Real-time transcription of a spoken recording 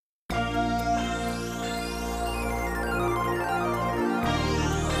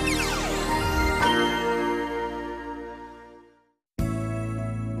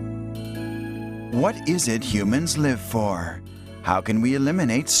What is it humans live for? How can we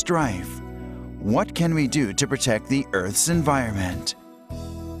eliminate strife? What can we do to protect the Earth's environment?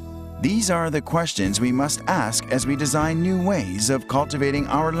 These are the questions we must ask as we design new ways of cultivating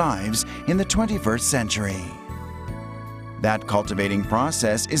our lives in the 21st century. That cultivating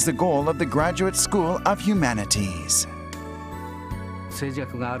process is the goal of the Graduate School of Humanities.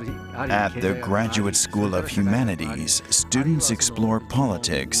 At the Graduate School of Humanities, students explore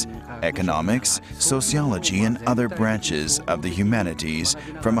politics, economics, sociology, and other branches of the humanities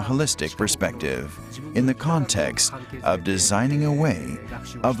from a holistic perspective, in the context of designing a way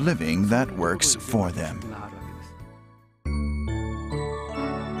of living that works for them.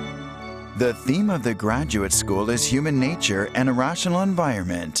 The theme of the graduate school is human nature and a rational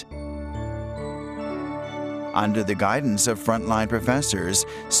environment. Under the guidance of frontline professors,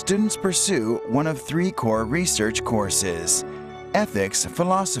 students pursue one of three core research courses: ethics,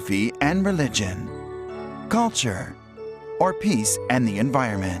 philosophy, and religion, culture, or peace and the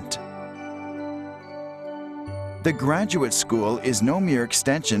environment. The graduate school is no mere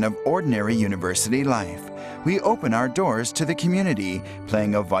extension of ordinary university life. We open our doors to the community,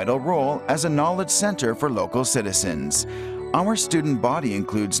 playing a vital role as a knowledge center for local citizens. Our student body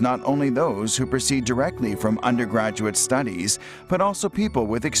includes not only those who proceed directly from undergraduate studies, but also people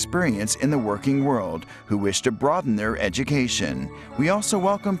with experience in the working world who wish to broaden their education. We also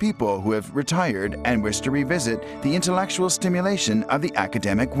welcome people who have retired and wish to revisit the intellectual stimulation of the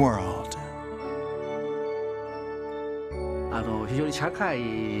academic world.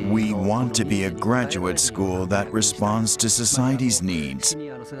 We want to be a graduate school that responds to society's needs.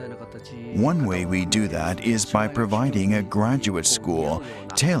 One way we do that is by providing a graduate school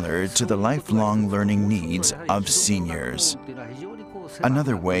tailored to the lifelong learning needs of seniors.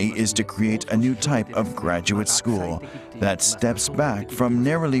 Another way is to create a new type of graduate school that steps back from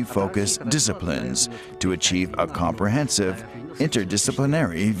narrowly focused disciplines to achieve a comprehensive,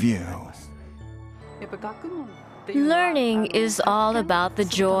 interdisciplinary view. Learning is all about the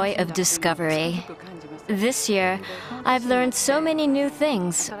joy of discovery. This year, I've learned so many new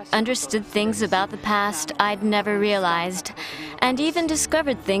things, understood things about the past I'd never realized, and even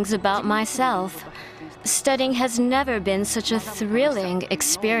discovered things about myself. Studying has never been such a thrilling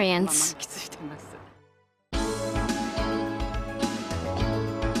experience.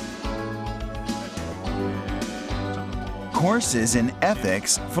 Courses in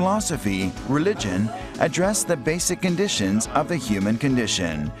ethics, philosophy, religion address the basic conditions of the human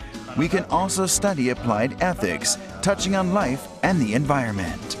condition. We can also study applied ethics, touching on life and the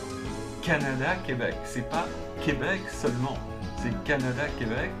environment. Canada, Québec, c'est pas Québec seulement, c'est Canada,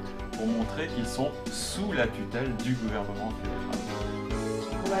 Québec pour montrer qu'ils sont sous la tutelle du gouvernement fédéral.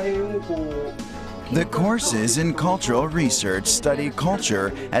 The courses in cultural research study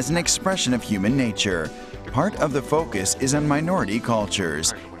culture as an expression of human nature. Part of the focus is on minority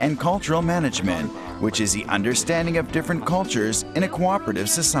cultures and cultural management, which is the understanding of different cultures in a cooperative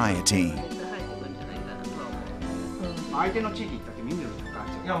society.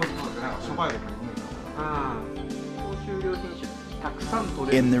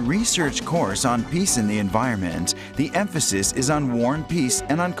 In the research course on peace and the environment, the emphasis is on war and peace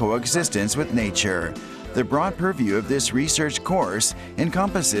and on coexistence with nature. The broad purview of this research course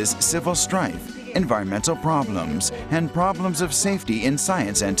encompasses civil strife, environmental problems, and problems of safety in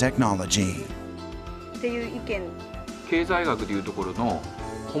science and technology. 経済学でいうところの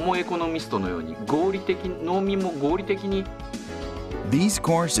ホモエコノミストのように合理的農民も合理的に These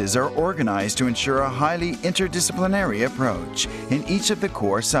courses are organized to ensure a highly interdisciplinary approach in each of the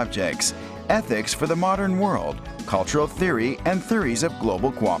core subjects: ethics for the modern world, cultural theory, and theories of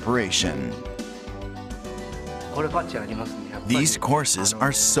global cooperation. These courses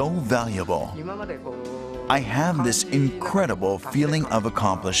are so valuable. I have this incredible feeling of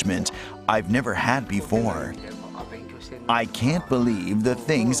accomplishment I've never had before. I can't believe the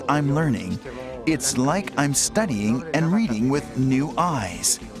things I'm learning. It's like I'm studying and reading with new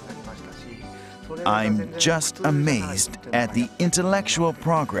eyes. I'm just amazed at the intellectual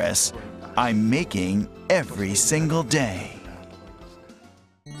progress I'm making every single day.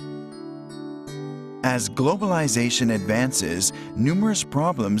 As globalization advances, numerous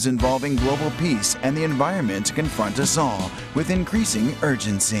problems involving global peace and the environment confront us all with increasing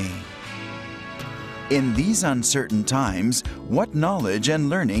urgency. In these uncertain times, what knowledge and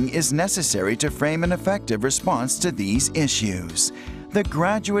learning is necessary to frame an effective response to these issues? The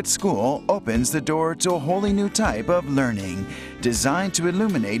graduate school opens the door to a wholly new type of learning, designed to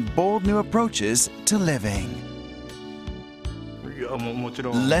illuminate bold new approaches to living.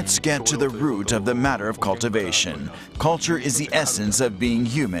 Let's get to the root of the matter of cultivation. Culture is the essence of being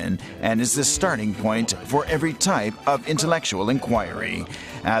human and is the starting point for every type of intellectual inquiry.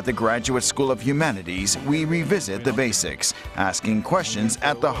 At the Graduate School of Humanities, we revisit the basics, asking questions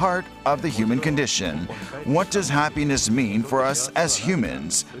at the heart of the human condition. What does happiness mean for us as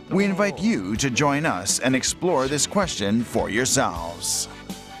humans? We invite you to join us and explore this question for yourselves.